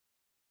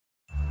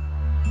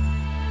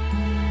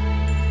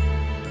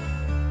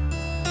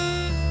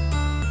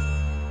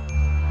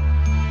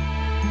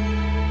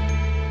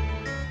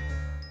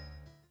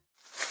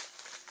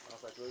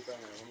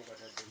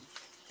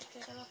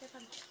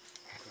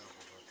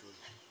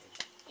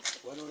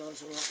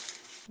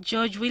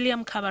George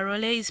William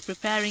Kabarole is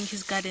preparing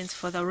his gardens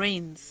for the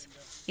rains.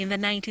 In the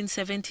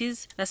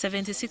 1970s, the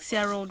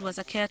 76-year-old was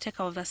a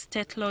caretaker of the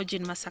State Lodge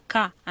in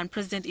Masaka and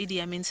President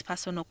Idi Amin's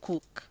personal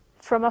cook.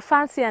 From a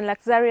fancy and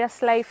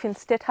luxurious life in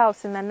State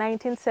House in the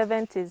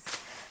 1970s,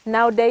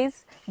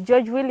 nowadays,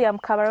 George William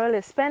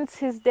Kabarole spends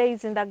his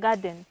days in the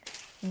garden,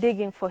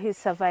 digging for his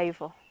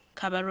survival.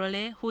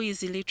 Kabarole, who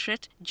is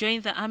illiterate,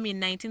 joined the army in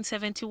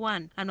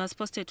 1971 and was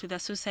posted to the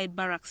suicide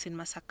barracks in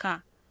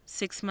Masaka.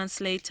 6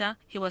 months later,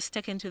 he was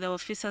taken to the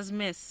officers'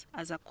 mess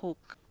as a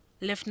cook.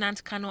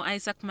 Lieutenant Colonel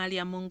Isaac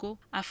Maliamungu,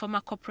 a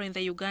former corporal in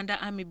the Uganda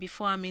Army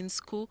before Amin's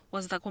coup,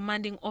 was the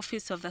commanding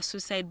officer of the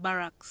suicide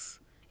barracks.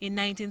 In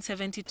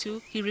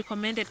 1972, he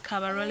recommended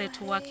Kabarole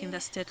to work in the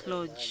State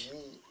Lodge.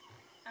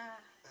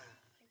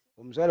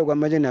 Omusala gwa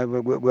majina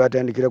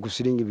gwatandikira ku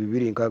siringi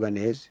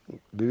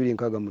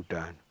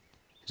 265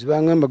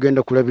 zibangamba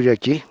genda kulabira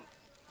ki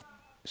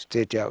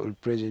State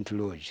President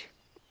Lodge.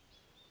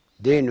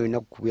 Then olina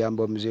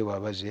kuyamba omuzeeyi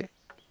wabaze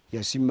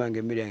yasimanga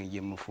emmere yange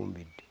gye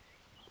mufumbidde.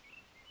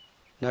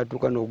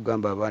 N'atuuka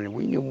n'okugamba abaana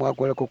bwinyi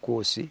mwakolako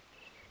koosi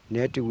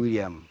naye ati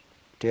William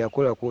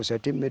teyakola koosi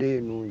ate emmere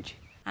ye nnungi.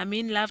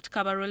 Amin loved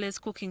Kabarole's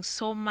cooking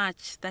so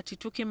much that he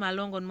took him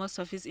along on most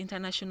of his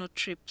international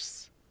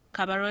trips.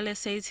 Kabarole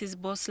says his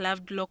boss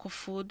loved local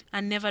food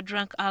and never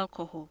drank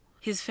alcohol.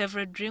 His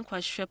favorite drink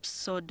was Schweppes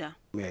soda.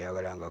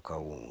 Yayagalanga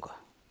kawunga.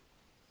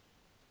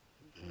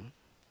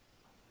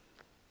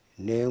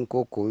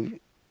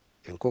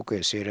 N'enkoko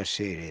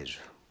eseeraseera ezo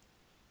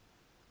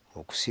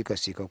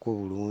okusiikasiikako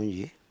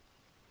bulungi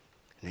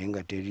naye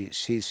nga teri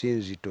si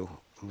nzito,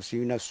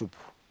 sirina supu.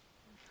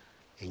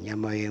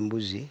 Ennyama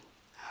y'embuzi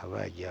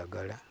aba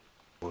agyagala.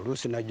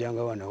 Oluusi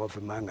najjanga wana waffe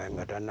manga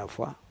nga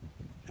tannafa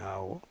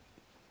awo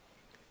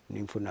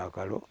ninfuna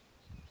akalo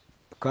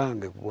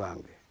kange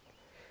bwange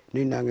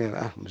ninange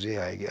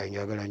muzeeyi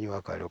ayagala nnyo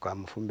akalo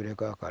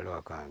kamufumbireko akalo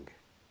akange.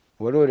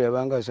 Waliwo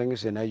lyabanga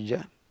asangise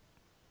najja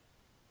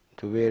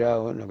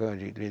tubeerawo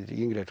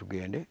yingira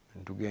tugenda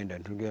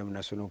mu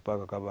National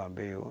Park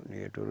Kabamba eyo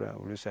neyeetola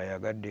oluusi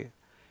ayagadde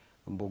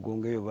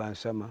mbogongeyo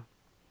bansama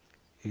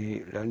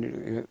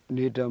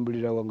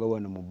neetambulira wanga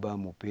wano mu bba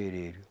mupeera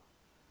eryo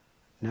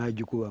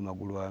n'agikuba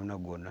amagulu ana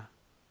gonna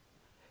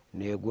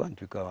neegwa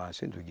ntwika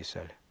wansi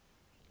ntugisala.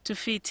 To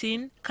fit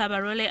in,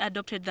 Kabarole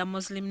adopted the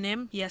Muslim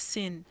name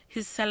Yasin.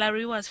 His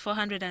salary was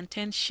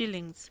 410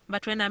 shillings,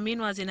 but when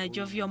Amin was in a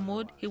jovial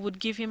mood, he would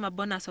give him a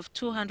bonus of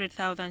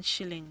 200,000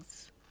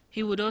 shillings.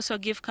 He would also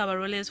give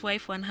Kabarole's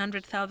wife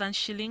 100,000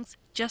 shillings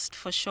just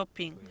for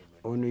shopping.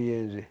 Ono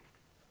yenze.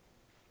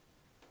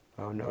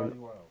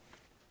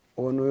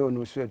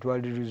 Ono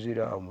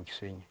twaliruzira mu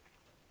Kisenyi.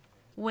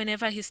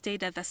 Whenever he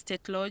stayed at the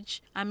State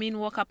Lodge, Amin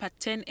woke up at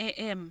 10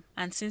 a.m.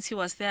 and since he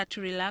was there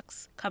to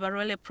relax,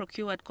 Kabarole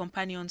procured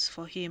companions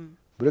for him.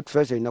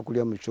 Breakfast alina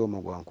kulya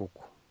mukyoma gwa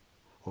nkoko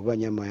oba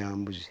nyama ya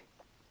mbuzi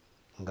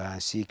nga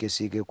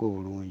nsiike-siikeko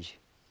bulungi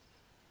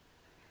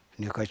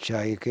ne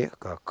kacaayi ke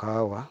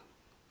kakaawa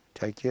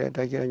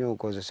takira nnyo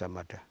okukozesa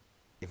mata.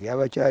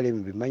 Ebyabakyala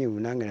ebyo bimanyi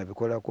nange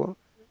nabikolako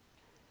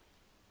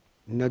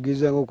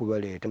nagizanga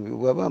okubaleeta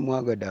bw'aba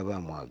amwagadde aba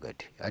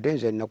amwagadde ate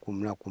nze nina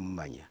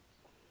kumumanya.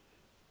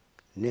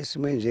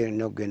 Nesimanyi nze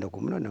nina okugenda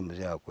kumunona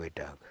muzeeyi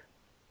akwetaaga.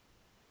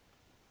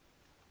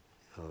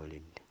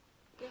 Olidde.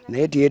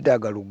 Naye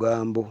teyeetaaga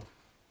lugambo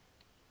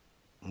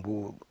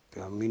mbu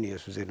Amin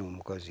yasuze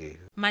n'omukazi eyo.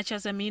 Much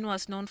as Amin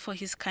was known for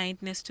his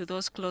kindness to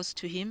those close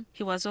to him,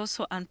 he was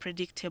also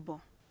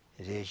unpredictable.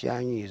 Nze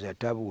ekyanyiiza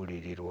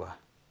tabuulirirwa.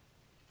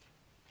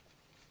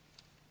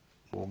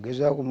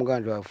 Bw'ogezaako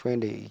kumugamba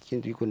afende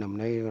ekintu iko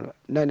namuna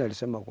nani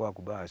alisema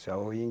kwakubaasa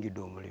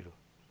oyingidde omuliro.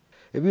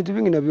 Ebintu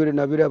bingi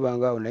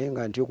nabirabanga awo naye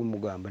nga ntyo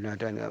kumugamba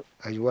n'atandika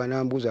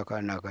wanambuuza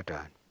akaana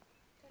akataano.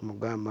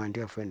 Mugamba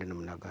nti afende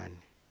namunagani.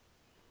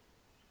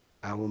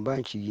 Awo mba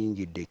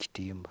nkiyingidde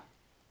ekitimba.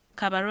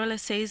 Kabarole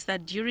says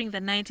that during the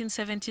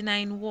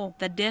 1979 war,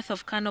 the death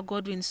of Colonel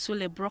Godwin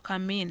Sule broke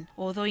Amin,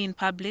 although in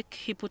public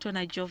he put on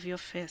a jovial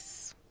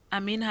face.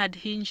 Amin had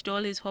hinged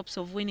all his hopes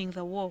of winning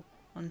the war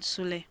on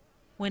Sule.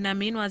 When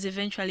Amin was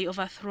eventually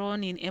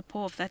overthrown in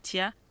April of that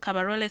year,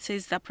 Kabarole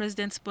says the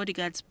president's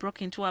bodyguards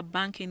broke into a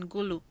bank in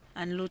Gulu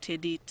and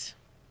looted it.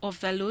 Of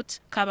the loot,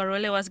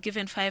 Kabarole was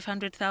given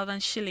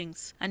 500,000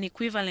 shillings, an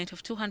equivalent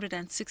of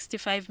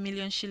 265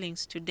 million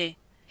shillings today.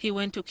 He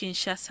went to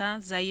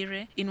Kinshasa,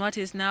 Zaire, in what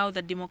is now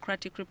the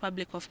Democratic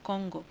Republic of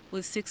Congo,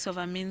 with 6 of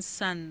Amin's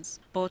sons,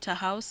 bought a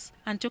house,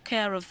 and took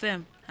care of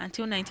them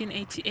until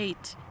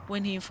 1988,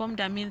 when he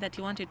informed Amin that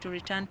he wanted to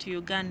return to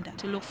Uganda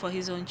to look for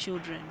his own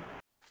children.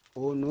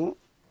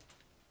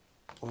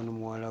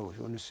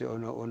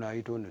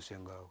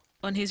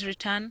 On his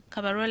return,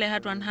 Kabarole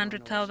had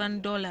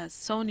 $100,000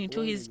 sewn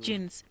into his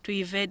jeans to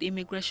evade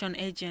immigration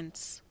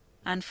agents.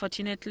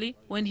 Unfortunately,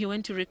 when he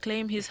went to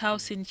reclaim his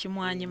house in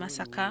Chimwanyi,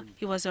 Masaka,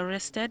 he was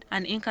arrested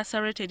and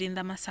incarcerated in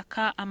the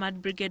Masaka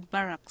Armored Brigade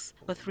barracks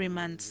for 3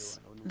 months.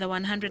 The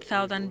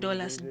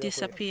 $100,000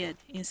 disappeared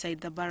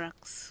inside the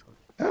barracks.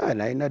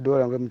 Naina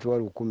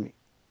 $10,000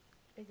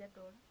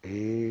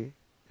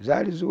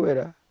 zaali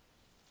ziwera.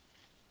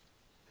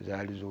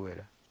 zaali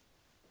ziwera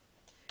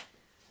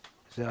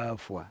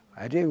zaafwa.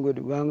 Ate ngo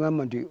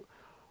bangamba nti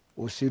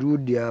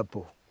usirudi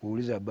hapo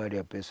kuuliza habari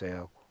ya pesa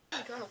yako.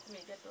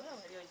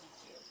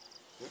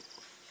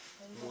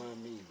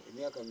 Mwami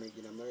emyaka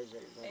mingi na maisha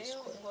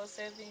ngo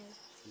saving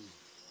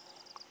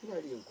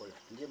ngali nkola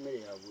nje mmere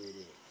ya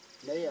bwere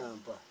naye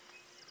ampa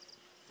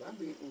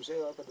bambi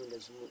umusaya wa Katonda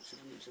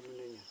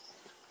simunenya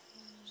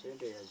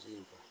sente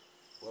yazimpa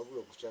wabula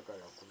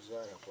okukyakala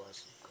kuzaala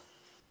kwasika.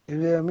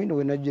 Idi Amin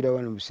we najjira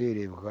wano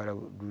museere bukala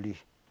duli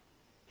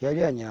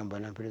yali anyamba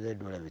nampereza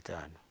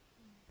 $5.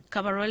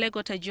 Kabarole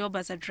got a job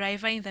as a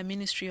driver in the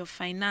Ministry of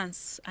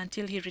Finance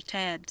until he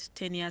retired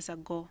 10 years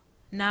ago.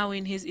 Now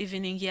in his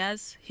evening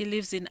years, he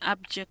lives in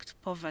abject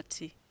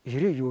poverty.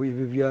 Ibyo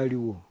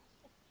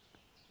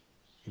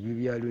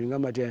byaliwo nga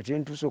matete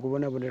ntuso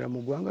kubonabonera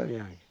mu ggwanga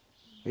lyange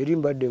eri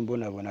mbadde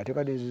mbonabona ate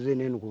kati nzize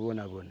nenu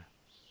kubonabona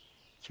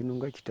kino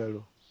nga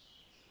kitalo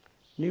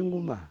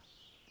n'enguma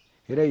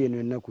era yeno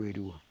ennaku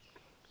eriwo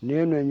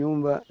n'eno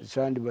ennyumba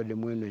sandibadde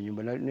mu eno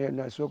ennyumba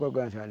nasooka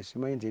gansani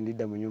simanyi nti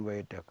ndidda mu nyumba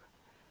y'ettaka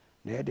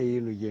naye ate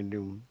yino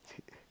gyendemu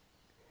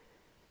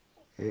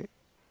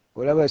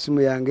olaba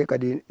simu yange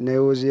kadi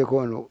newozeeko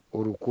ono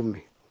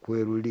 10,000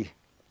 kweruli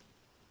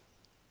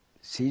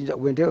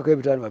bwe nteekako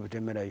ebitaano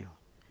babitemerayo.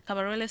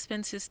 Kabarole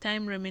spends his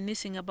time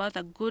reminiscing about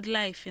the good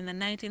life in the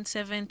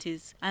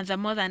 1970s and the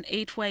more than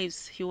 8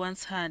 wives he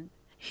once had.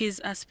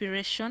 His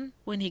aspiration,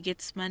 when he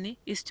gets money,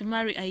 is to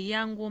marry a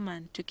young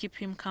woman to keep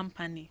him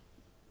company.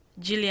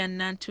 Gillian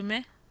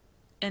Nantume,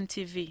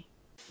 NTV.